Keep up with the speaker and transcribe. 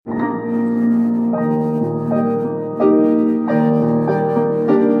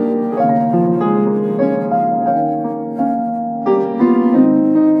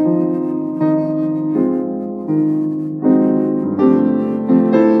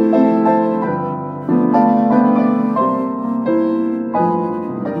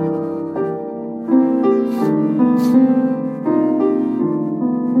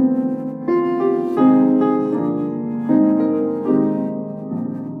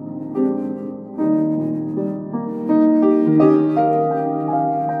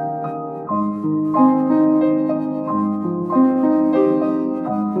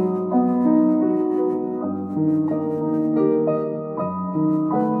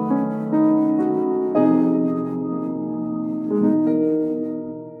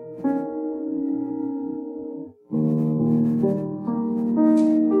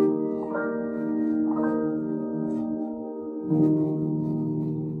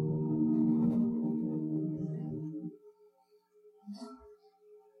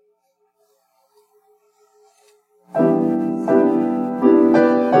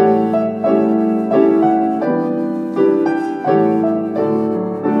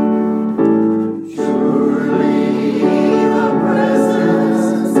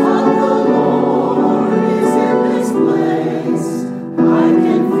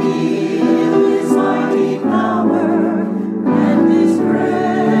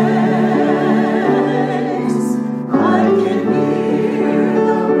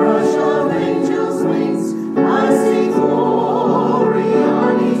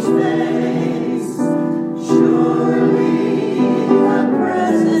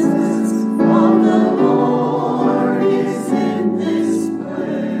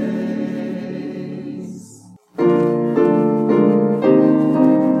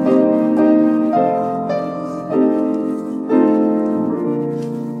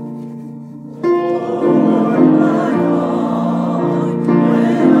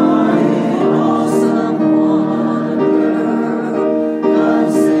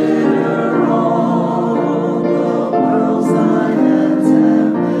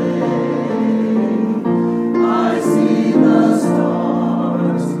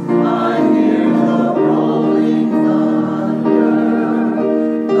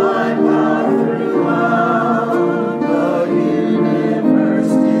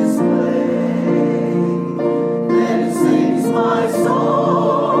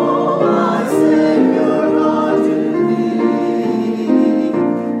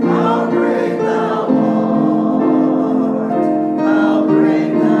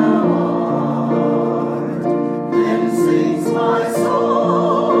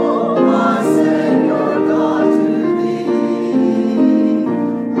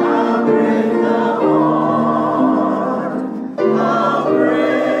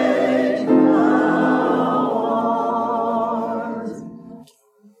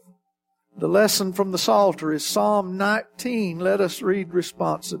lesson from the Psalter is Psalm 19. Let us read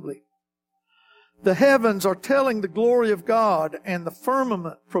responsibly. The heavens are telling the glory of God, and the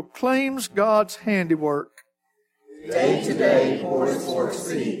firmament proclaims God's handiwork. Day to day pours forth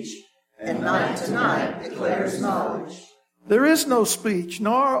speech, and night to night declares knowledge. There is no speech,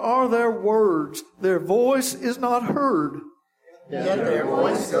 nor are there words. Their voice is not heard. Yet their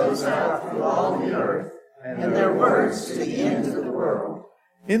voice goes out through all the earth, and their words to the ends of the world.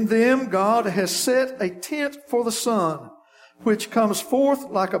 In them God has set a tent for the sun, which comes forth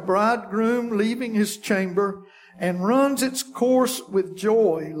like a bridegroom leaving his chamber, and runs its course with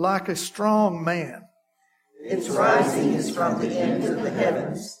joy like a strong man. Its rising is from the end of the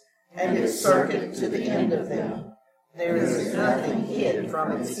heavens, and its circuit to the end of them. There is nothing hid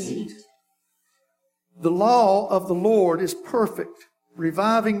from its heat. The law of the Lord is perfect,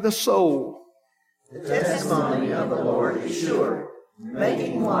 reviving the soul. The testimony of the Lord is sure,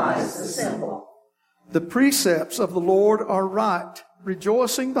 making wise the simple. The precepts of the Lord are right,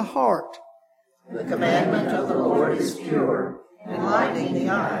 rejoicing the heart. The commandment of the Lord is pure, enlightening the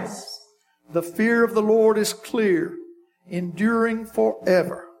eyes. The fear of the Lord is clear, enduring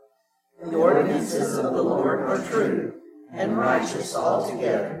forever. The ordinances of the Lord are true, and righteous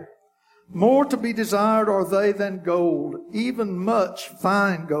altogether. More to be desired are they than gold, even much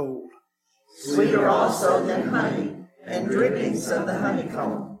fine gold. Sweeter also than honey, and drippings of the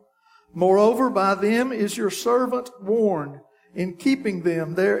honeycomb. Moreover, by them is your servant warned. In keeping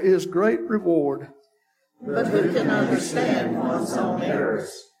them there is great reward. But who can understand one's own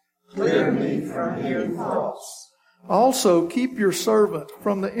errors? Clear me from hidden thoughts. Also keep your servant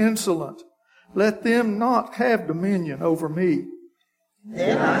from the insolent. Let them not have dominion over me.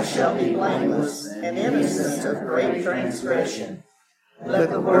 Then I shall be blameless and innocent of great transgression.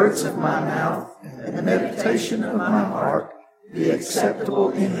 Let the words of my mouth and the meditation of my heart be acceptable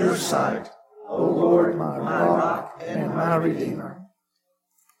in your sight, O Lord, my rock and my redeemer.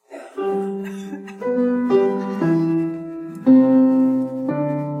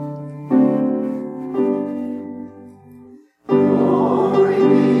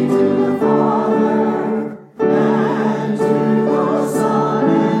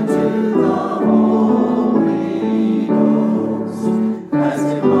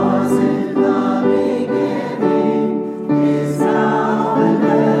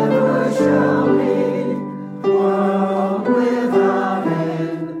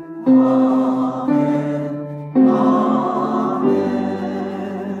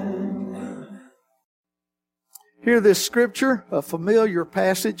 Hear this scripture, a familiar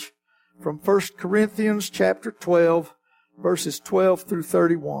passage from 1 Corinthians chapter 12, verses 12 through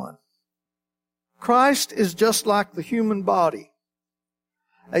 31. Christ is just like the human body.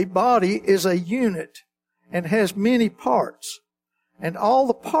 A body is a unit and has many parts, and all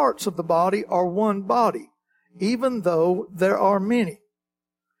the parts of the body are one body, even though there are many.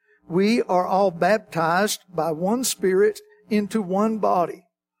 We are all baptized by one Spirit into one body,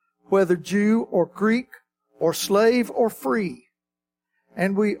 whether Jew or Greek, or slave or free,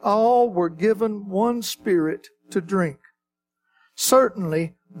 and we all were given one Spirit to drink.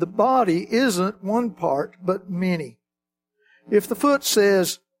 Certainly, the body isn't one part, but many. If the foot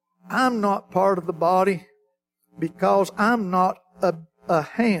says, I'm not part of the body because I'm not a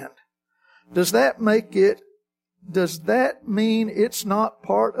hand, does that mean it's not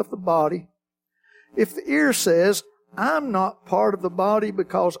part of the body? If the ear says, I'm not part of the body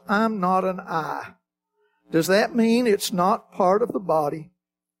because I'm not an eye, does that mean it's not part of the body?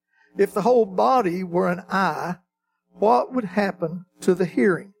 If the whole body were an eye, what would happen to the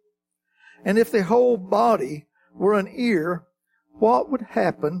hearing? And if the whole body were an ear, what would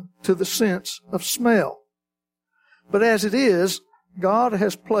happen to the sense of smell? But as it is, God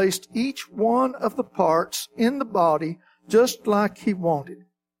has placed each one of the parts in the body just like He wanted.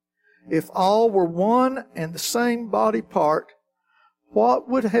 If all were one and the same body part, what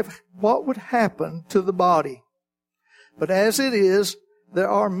would happen to the body? But as it is, there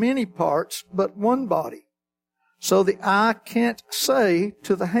are many parts, but one body. So the eye can't say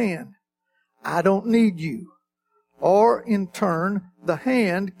to the hand, I don't need you. Or in turn, the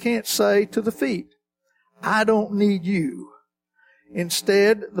hand can't say to the feet, I don't need you.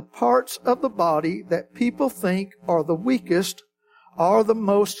 Instead, the parts of the body that people think are the weakest are the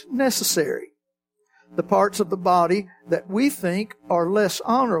most necessary. The parts of the body that we think are less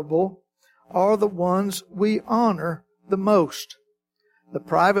honorable are the ones we honor the most. The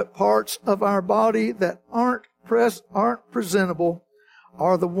private parts of our body that aren't presentable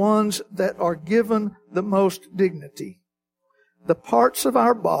are the ones that are given the most dignity. The parts of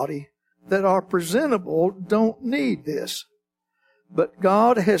our body that are presentable don't need this. But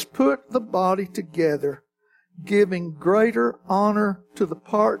God has put the body together, giving greater honor to the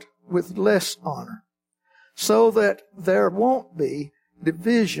part with less honor, so that there won't be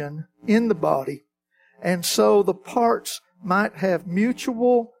division in the body, and so the parts might have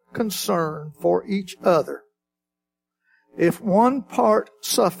mutual concern for each other. If one part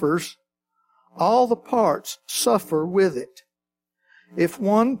suffers, all the parts suffer with it. If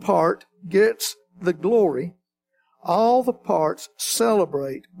one part gets the glory, all the parts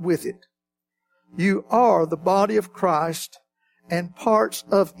celebrate with it. You are the body of Christ and parts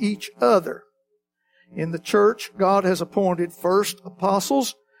of each other. In the church, God has appointed first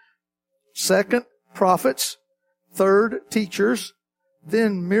apostles, second prophets, third teachers,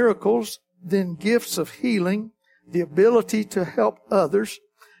 then miracles, then gifts of healing, the ability to help others,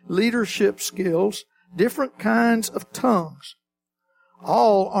 leadership skills, different kinds of tongues.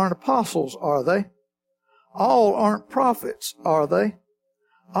 All aren't apostles, are they? All aren't prophets, are they?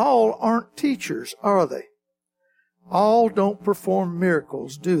 All aren't teachers, are they? All don't perform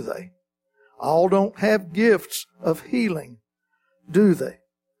miracles, do they? All don't have gifts of healing, do they?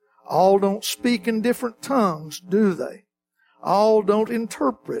 All don't speak in different tongues, do they? All don't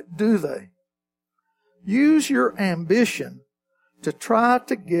interpret, do they? Use your ambition to try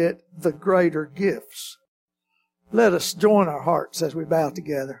to get the greater gifts. Let us join our hearts as we bow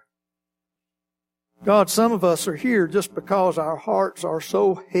together. God, some of us are here just because our hearts are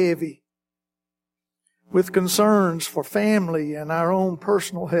so heavy with concerns for family and our own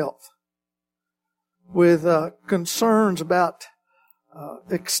personal health, with concerns about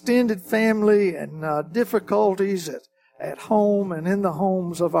extended family and difficulties at home and in the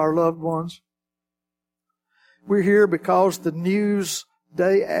homes of our loved ones. We're here because the news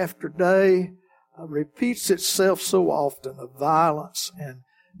day after day repeats itself so often of violence and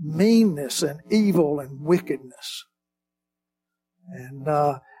meanness and evil and wickedness. And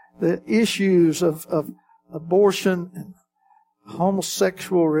the issues of abortion and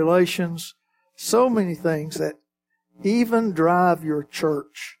homosexual relations, so many things that even drive your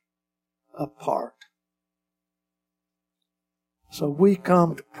church apart. So we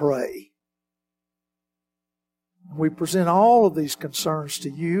come to pray. We present all of these concerns to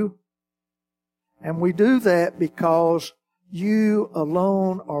you, and we do that because you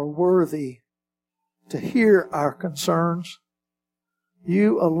alone are worthy to hear our concerns.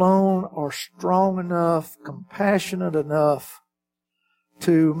 You alone are strong enough, compassionate enough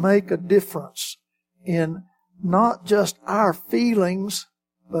to make a difference in not just our feelings,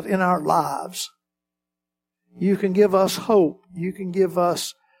 but in our lives. You can give us hope. You can give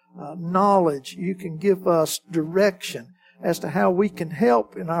us knowledge. You can give us direction as to how we can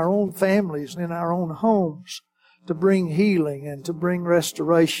help in our own families and in our own homes to bring healing and to bring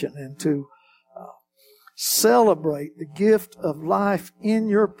restoration and to celebrate the gift of life in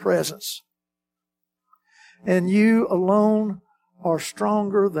your presence. And you alone are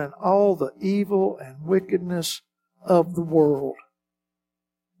stronger than all the evil and wickedness of the world.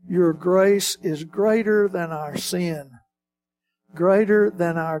 Your grace is greater than our sin, greater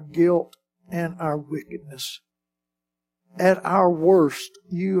than our guilt and our wickedness. At our worst,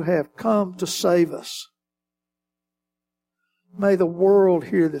 you have come to save us. May the world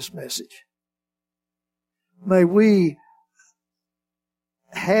hear this message. May we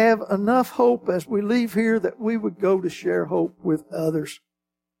have enough hope as we leave here that we would go to share hope with others,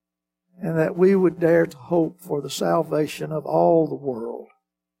 and that we would dare to hope for the salvation of all the world.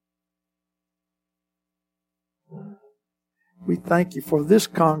 We thank you for this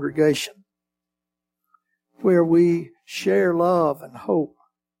congregation where we share love and hope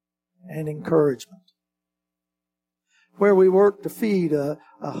and encouragement, where we work to feed a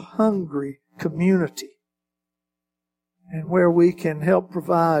hungry community, and where we can help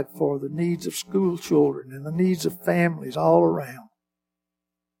provide for the needs of school children and the needs of families all around.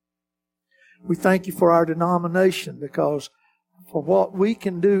 We thank you for our denomination, because for what we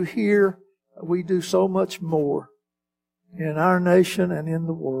can do here, we do so much more in our nation and in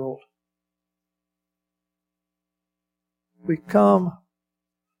the world. We come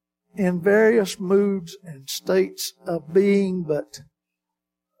in various moods and states of being, but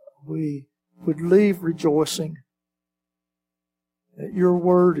we would leave rejoicing that your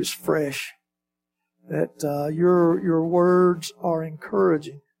word is fresh, that your words are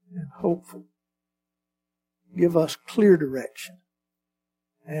encouraging and hopeful. Give us clear direction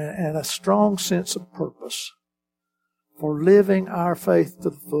and a strong sense of purpose for living our faith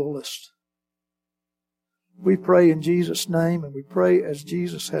to the fullest. We pray in Jesus' name, and we pray as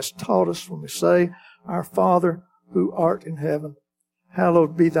Jesus has taught us when we say, Our Father, who art in heaven,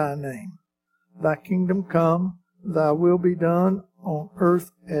 hallowed be thy name. Thy kingdom come, thy will be done on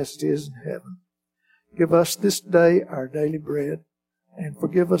earth as it is in heaven. Give us this day our daily bread, and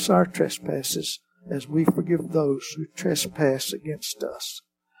forgive us our trespasses, as we forgive those who trespass against us.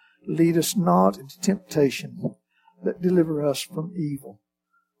 Lead us not into temptation, but deliver us from evil.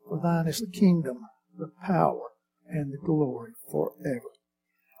 For thine is the kingdom, the power, and the glory forever.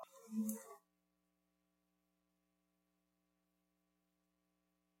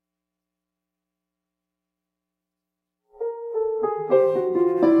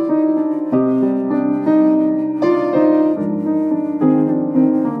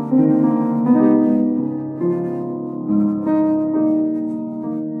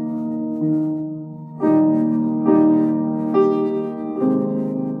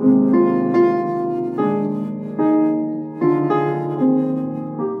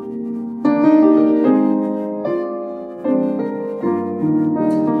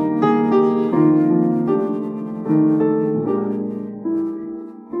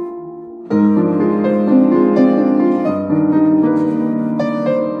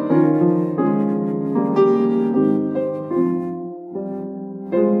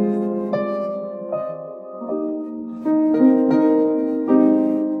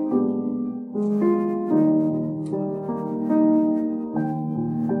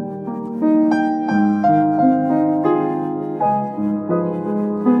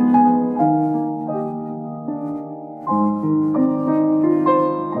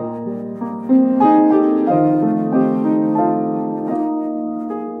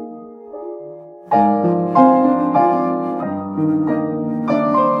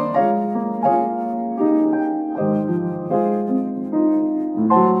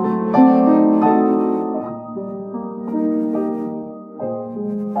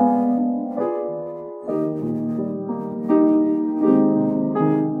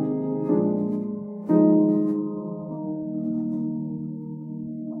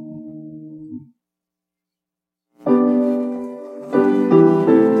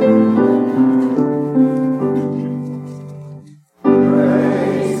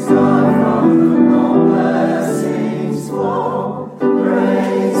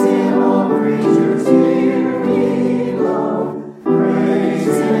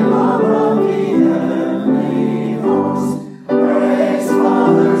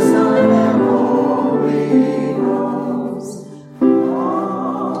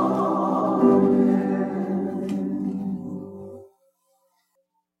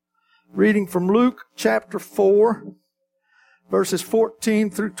 Reading from Luke chapter 4, verses 14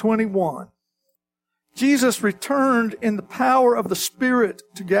 through 21. Jesus returned in the power of the Spirit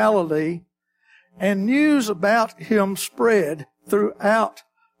to Galilee, and news about him spread throughout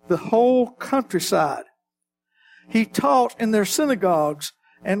the whole countryside. He taught in their synagogues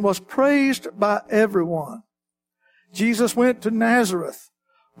and was praised by everyone. Jesus went to Nazareth,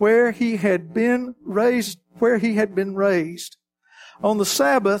 where he had been raised. On the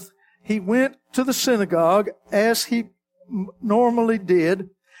Sabbath, he went to the synagogue as he normally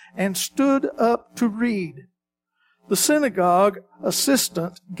did and stood up to read. The synagogue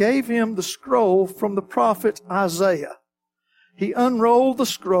assistant gave him the scroll from the prophet Isaiah. He unrolled the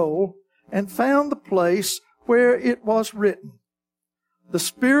scroll and found the place where it was written, "The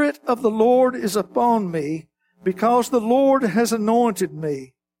Spirit of the Lord is upon me, because the Lord has anointed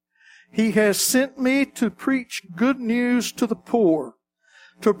me. He has sent me to preach good news to the poor,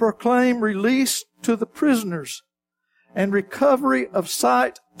 to proclaim release to the prisoners and recovery of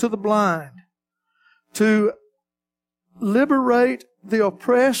sight to the blind, to liberate the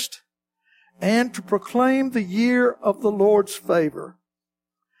oppressed, and to proclaim the year of the Lord's favor."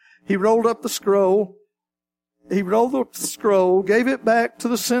 He rolled up the scroll, gave it back to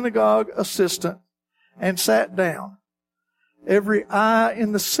the synagogue assistant, and sat down. Every eye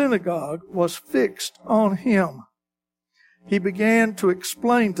in the synagogue was fixed on him. He began to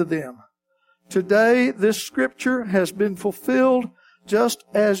explain to them, "Today this scripture has been fulfilled just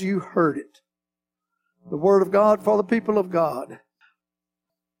as you heard it." The word of God for the people of God.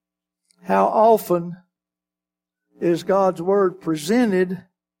 How often is God's word presented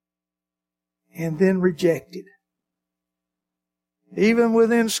and then rejected? Even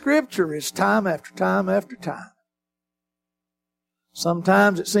within scripture, it's time after time after time.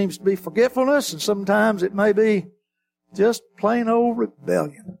 Sometimes it seems to be forgetfulness, and sometimes it may be just plain old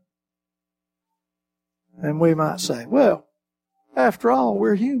rebellion. And we might say, well, after all,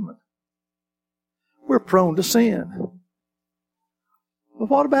 we're human. We're prone to sin. But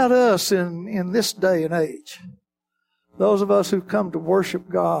what about us in this day and age? Those of us who come to worship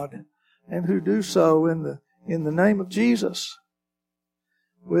God and who do so in the name of Jesus.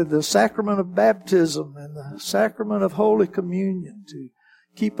 with the sacrament of baptism and the sacrament of Holy Communion to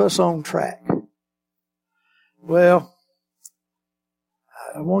keep us on track. Well,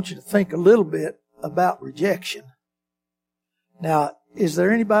 I want you to think a little bit about rejection. Now, is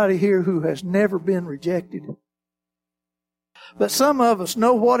there anybody here who has never been rejected? But some of us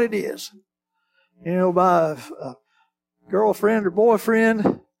know what it is. You know, by a girlfriend or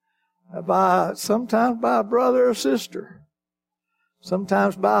boyfriend, sometimes by a brother or sister,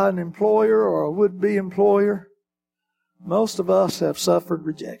 sometimes by an employer or a would-be employer. Most of us have suffered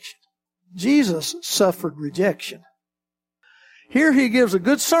rejection. Jesus suffered rejection. Here he gives a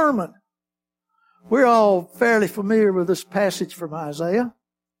good sermon. We're all fairly familiar with this passage from Isaiah.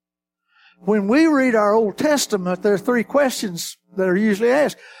 When we read our Old Testament, there are 3 questions that are usually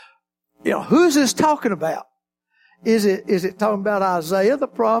asked. You know, who's this talking about? Is it talking about Isaiah the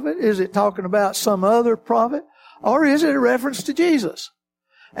prophet? Is it talking about some other prophet? Or is it a reference to Jesus?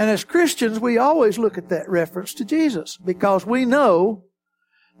 And as Christians, we always look at that reference to Jesus because we know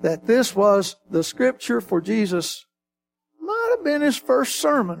that this was the scripture for Jesus. Might have been his first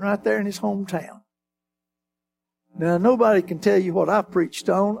sermon right there in his hometown. Now, nobody can tell you what I preached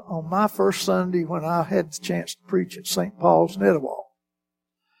on my first Sunday when I had the chance to preach at St. Paul's in Etowah.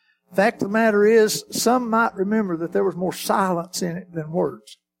 Fact of the matter is, some might remember that there was more silence in it than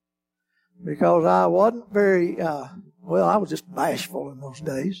words. Because I wasn't very, I was just bashful in those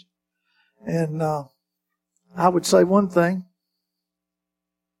days. And I would say one thing,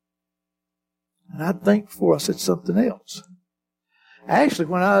 and I'd think before I said something else. Actually,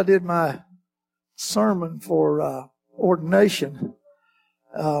 when I did my sermon for ordination,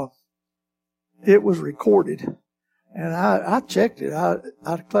 it was recorded. And I checked it.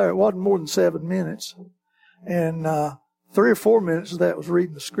 I declare it wasn't more than 7 minutes. And 3 or 4 minutes of that was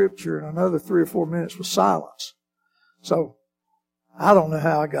reading the scripture, and another 3 or 4 minutes was silence. So I don't know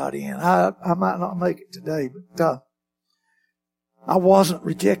how I got in. I might not make it today, but I wasn't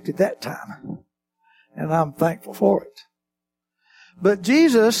rejected that time. And I'm thankful for it. But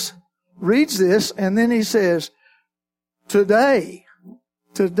Jesus reads this, and then he says, today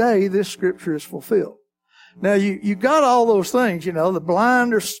this scripture is fulfilled. Now you got all those things, you know, the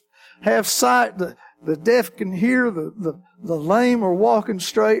blind have sight, the deaf can hear, the lame are walking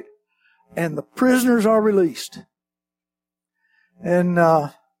straight, and the prisoners are released. And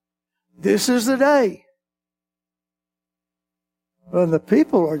this is the day. Well, the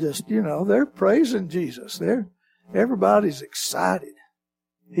people are just, you know, they're praising Jesus. Everybody's excited.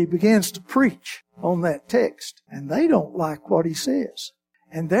 He begins to preach on that text, and they don't like what he says.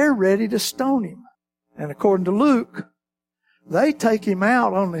 And they're ready to stone him. And according to Luke, they take him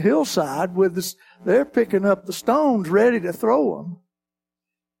out on the hillside with this, they're picking up the stones ready to throw them.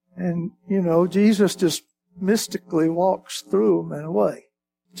 And, you know, Jesus just mystically walks through them and away.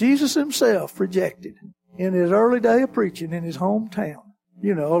 Jesus himself rejected in his early day of preaching in his hometown.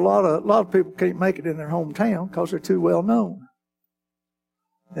 You know, a lot of people can't make it in their hometown because they're too well known.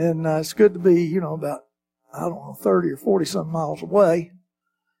 And it's good to be, you know, about, 30 or 40 some miles away,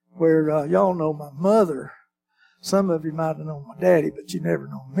 where y'all know my mother. Some of you might have known my daddy, but you never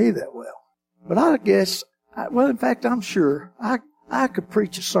known me that well. But I guess, in fact, I'm sure I could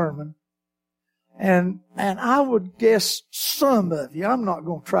preach a sermon, and I would guess some of you, I'm not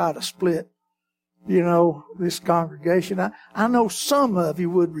going to try to split, you know, this congregation. I know some of you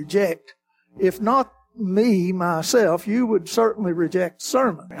would reject, if not me, myself, you would certainly reject the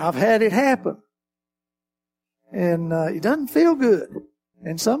sermon. I've had it happen. And it doesn't feel good.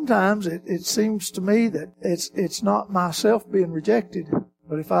 And sometimes it seems to me that it's not myself being rejected,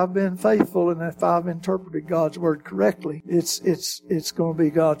 but if I've been faithful and if I've interpreted God's word correctly, it's going to be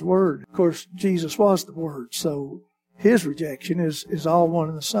God's word. Of course, Jesus was the word, so his rejection is all one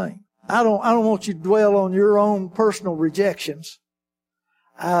and the same. I don't want you to dwell on your own personal rejections.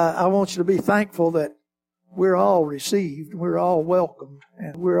 I want you to be thankful that we're all received, we're all welcomed,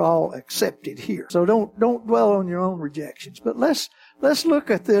 and we're all accepted here. So don't dwell on your own rejections. But let's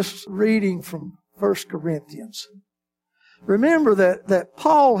look at this reading from 1 Corinthians. Remember that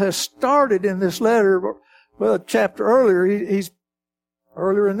Paul has started in this letter, well, a chapter earlier, he's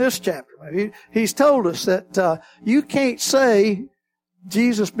earlier in this chapter, maybe, he's told us that you can't say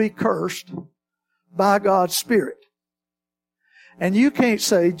Jesus be cursed by God's Spirit. And you can't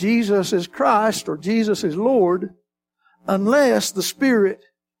say Jesus is Christ or Jesus is Lord unless the Spirit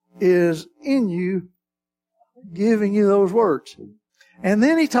is in you giving you those words. And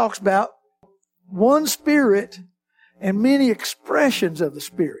then he talks about one Spirit and many expressions of the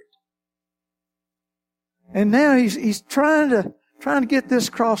Spirit. And now he's trying to get this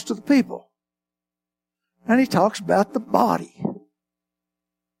across to the people. And he talks about the body.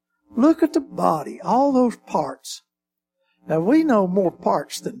 look at the body, all those parts. Now, we know more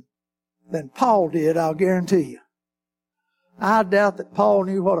parts than Paul did, I'll guarantee you. I doubt that Paul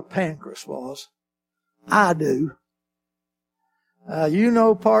knew what a pancreas was. I do. You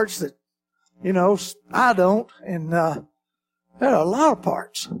know parts that, I don't, and there are a lot of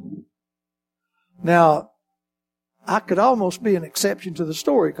parts. Now, I could almost be an exception to the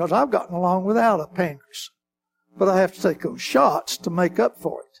story because I've gotten along without a pancreas. But I have to take those shots to make up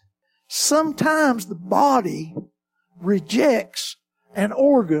for it. Sometimes the body rejects an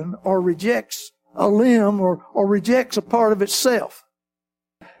organ or rejects a limb or rejects a part of itself.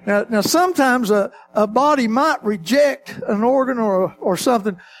 Now sometimes a body might reject an organ or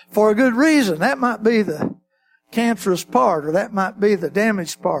something for a good reason. That might be the cancerous part, or that might be the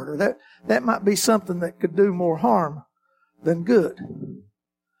damaged part, or that might be something that could do more harm than good.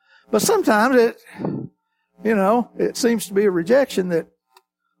 But sometimes it seems to be a rejection that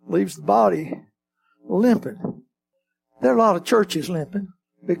leaves the body limping. There are a lot of churches limping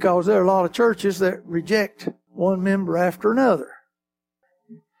because there are a lot of churches that reject one member after another.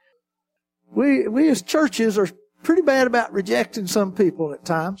 We as churches are pretty bad about rejecting some people at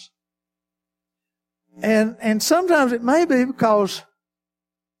times. And sometimes it may be because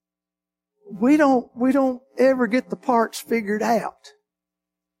we don't ever get the parts figured out.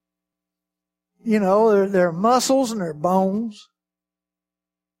 There are muscles and there are bones.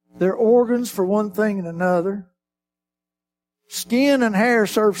 There are organs for one thing and another. Skin and hair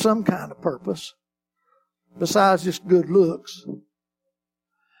serve some kind of purpose besides just good looks.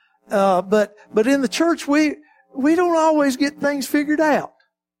 But in the church, we don't always get things figured out.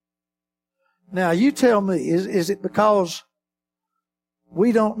 Now, you tell me, is it because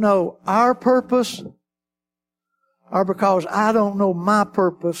we don't know our purpose, or because I don't know my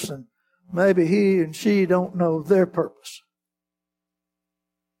purpose and maybe he and she don't know their purpose?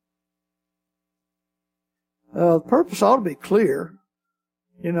 The purpose ought to be clear.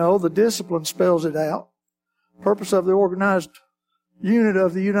 The discipline spells it out. The purpose of the organized unit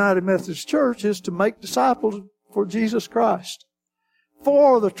of the United Methodist Church is to make disciples for Jesus Christ,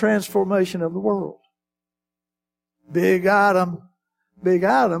 for the transformation of the world. Big item,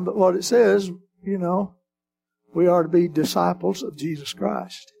 but what it says, we are to be disciples of Jesus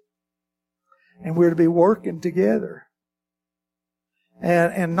Christ. And we're to be working together.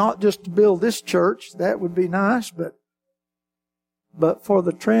 And not just to build this church, that would be nice, but for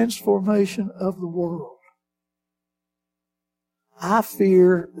the transformation of the world. I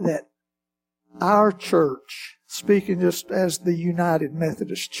fear that our church, speaking just as the United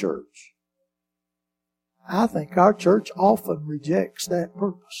Methodist Church, I think our church often rejects that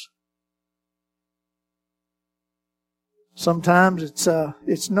purpose. Sometimes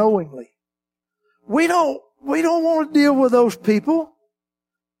it's knowingly. We don't want to deal with those people.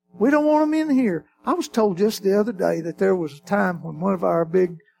 We don't want them in here. I was told just the other day that there was a time when one of our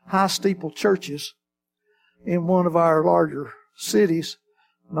big high steeple churches in one of our larger cities,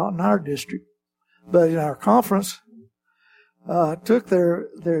 not in our district, but in our conference, took their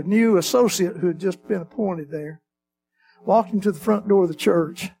new associate who had just been appointed there, walked him to the front door of the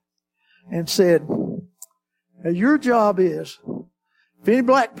church and said, your job is, if any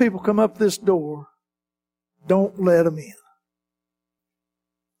black people come up this door, don't let them in.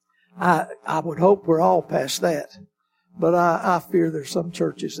 I would hope we're all past that. But I fear there's some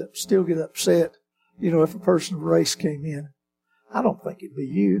churches that still get upset, if a person of race came in. I don't think it'd be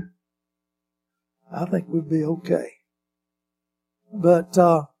you. I think we'd be okay. But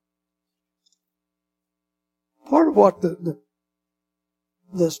part of what the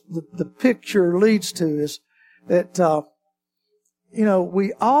picture leads to is that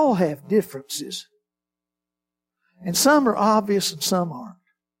we all have differences. And some are obvious and some aren't.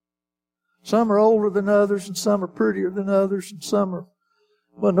 Some are older than others, and some are prettier than others, and some are,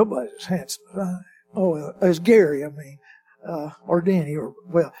 nobody's as handsome as I. As Gary, or Denny,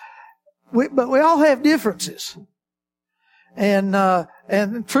 but we all have differences. And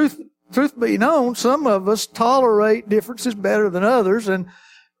truth be known, some of us tolerate differences better than others, and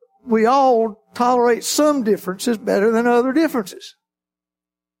we all tolerate some differences better than other differences.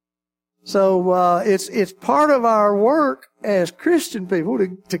 So it's part of our work as Christian people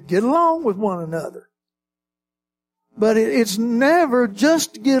to get along with one another. But it's never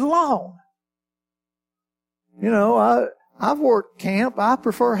just to get along. I've worked camp. I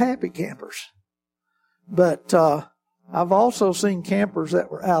prefer happy campers. But I've also seen campers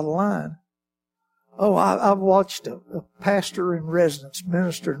that were out of line. I've watched a pastor in residence,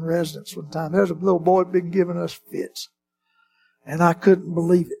 minister in residence one time. There's a little boy been giving us fits. And I couldn't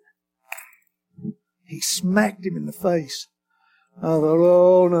believe it. He smacked him in the face I thought,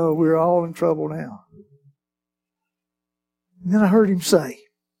 oh no, we're all in trouble now. And then I heard him say,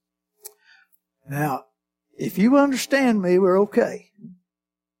 now, if you understand me, we're okay.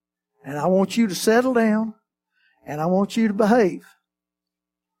 And I want you to settle down, and I want you to behave.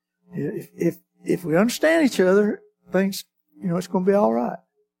 If we understand each other, things, it's going to be all right.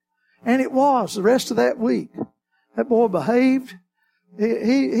 And it was the rest of that week. That boy behaved.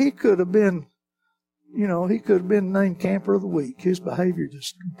 He could have been, he could have been named Camper of the Week. His behavior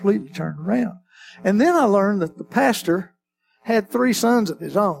just completely turned around. And then I learned that the pastor had 3 sons of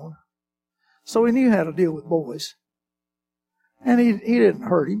his own, so he knew how to deal with boys. And he didn't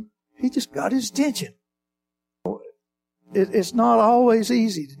hurt him. He just got his attention. It's not always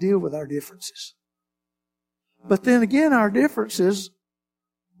easy to deal with our differences. But then again, our differences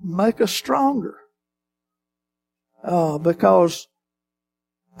make us stronger. Because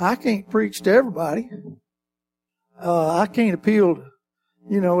I can't preach to everybody. I can't appeal to,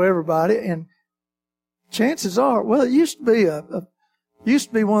 everybody. And chances are, well, it used to be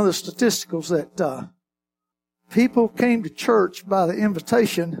one of the statisticals that people came to church by the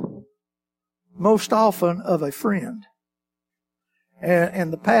invitation most often of a friend.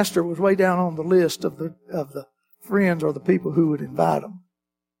 And the pastor was way down on the list of the friends or the people who would invite them.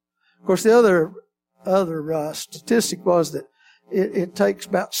 Of course, the other statistic was that it takes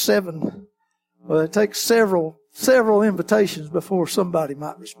about it takes several invitations before somebody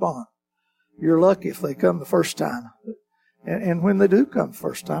might respond. You're lucky if they come the first time. And when they do come the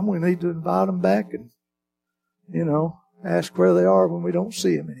first time, we need to invite them back and, ask where they are when we don't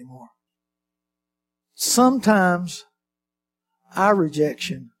see them anymore. Sometimes our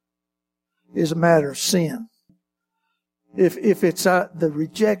rejection is a matter of sin. If it's the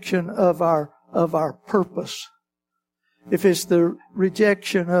rejection of our purpose, if it's the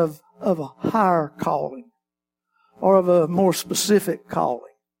rejection of a higher calling, or of a more specific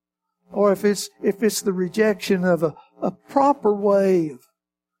calling, or if it's the rejection of a proper way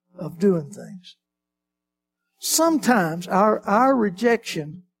of doing things. Sometimes our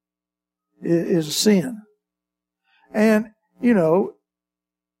rejection is a sin. And,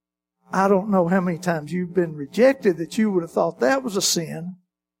 I don't know how many times you've been rejected that you would have thought that was a sin.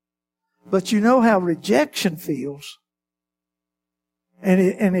 But you know how rejection feels.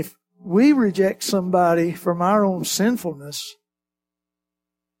 And if we reject somebody from our own sinfulness,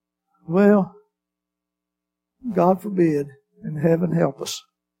 well, God forbid, and heaven help us.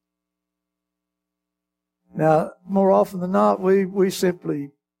 Now, more often than not, we simply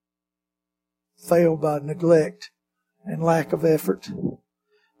fail by neglect and lack of effort.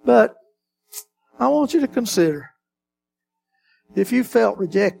 But I want you to consider, if you felt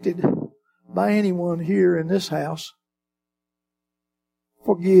rejected by anyone here in this house,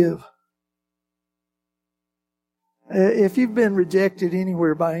 forgive. If you've been rejected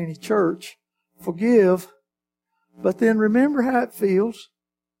anywhere by any church, forgive. But then remember how it feels,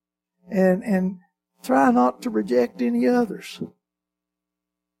 and try not to reject any others.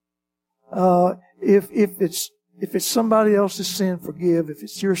 If it's somebody else's sin, forgive. If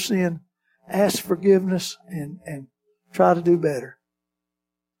it's your sin, ask forgiveness and try to do better.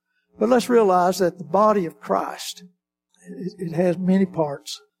 But let's realize that the body of Christ, it has many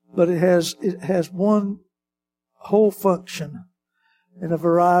parts, but it has one whole function in a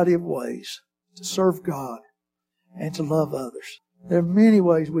variety of ways to serve God and to love others. There are many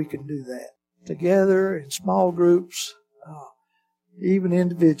ways we can do that. Together, in small groups, even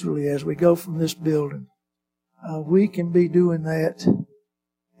individually as we go from this building. We can be doing that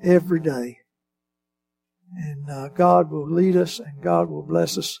every day. And God will lead us and God will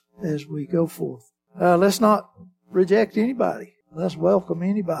bless us as we go forth. Let's not reject anybody. Let's welcome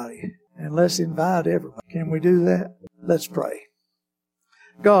anybody. And let's invite everybody. Can we do that? Let's pray.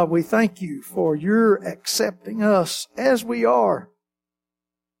 God, we thank you for your accepting us as we are.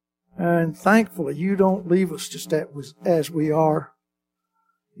 And thankfully, you don't leave us just as we are.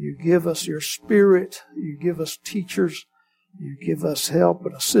 You give us your Spirit. You give us teachers. You give us help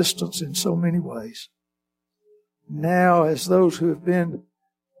and assistance in so many ways. Now, as those who have been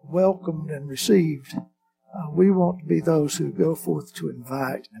welcomed and received, we want to be those who go forth to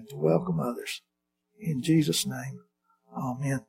invite and to welcome others. In Jesus' name, amen.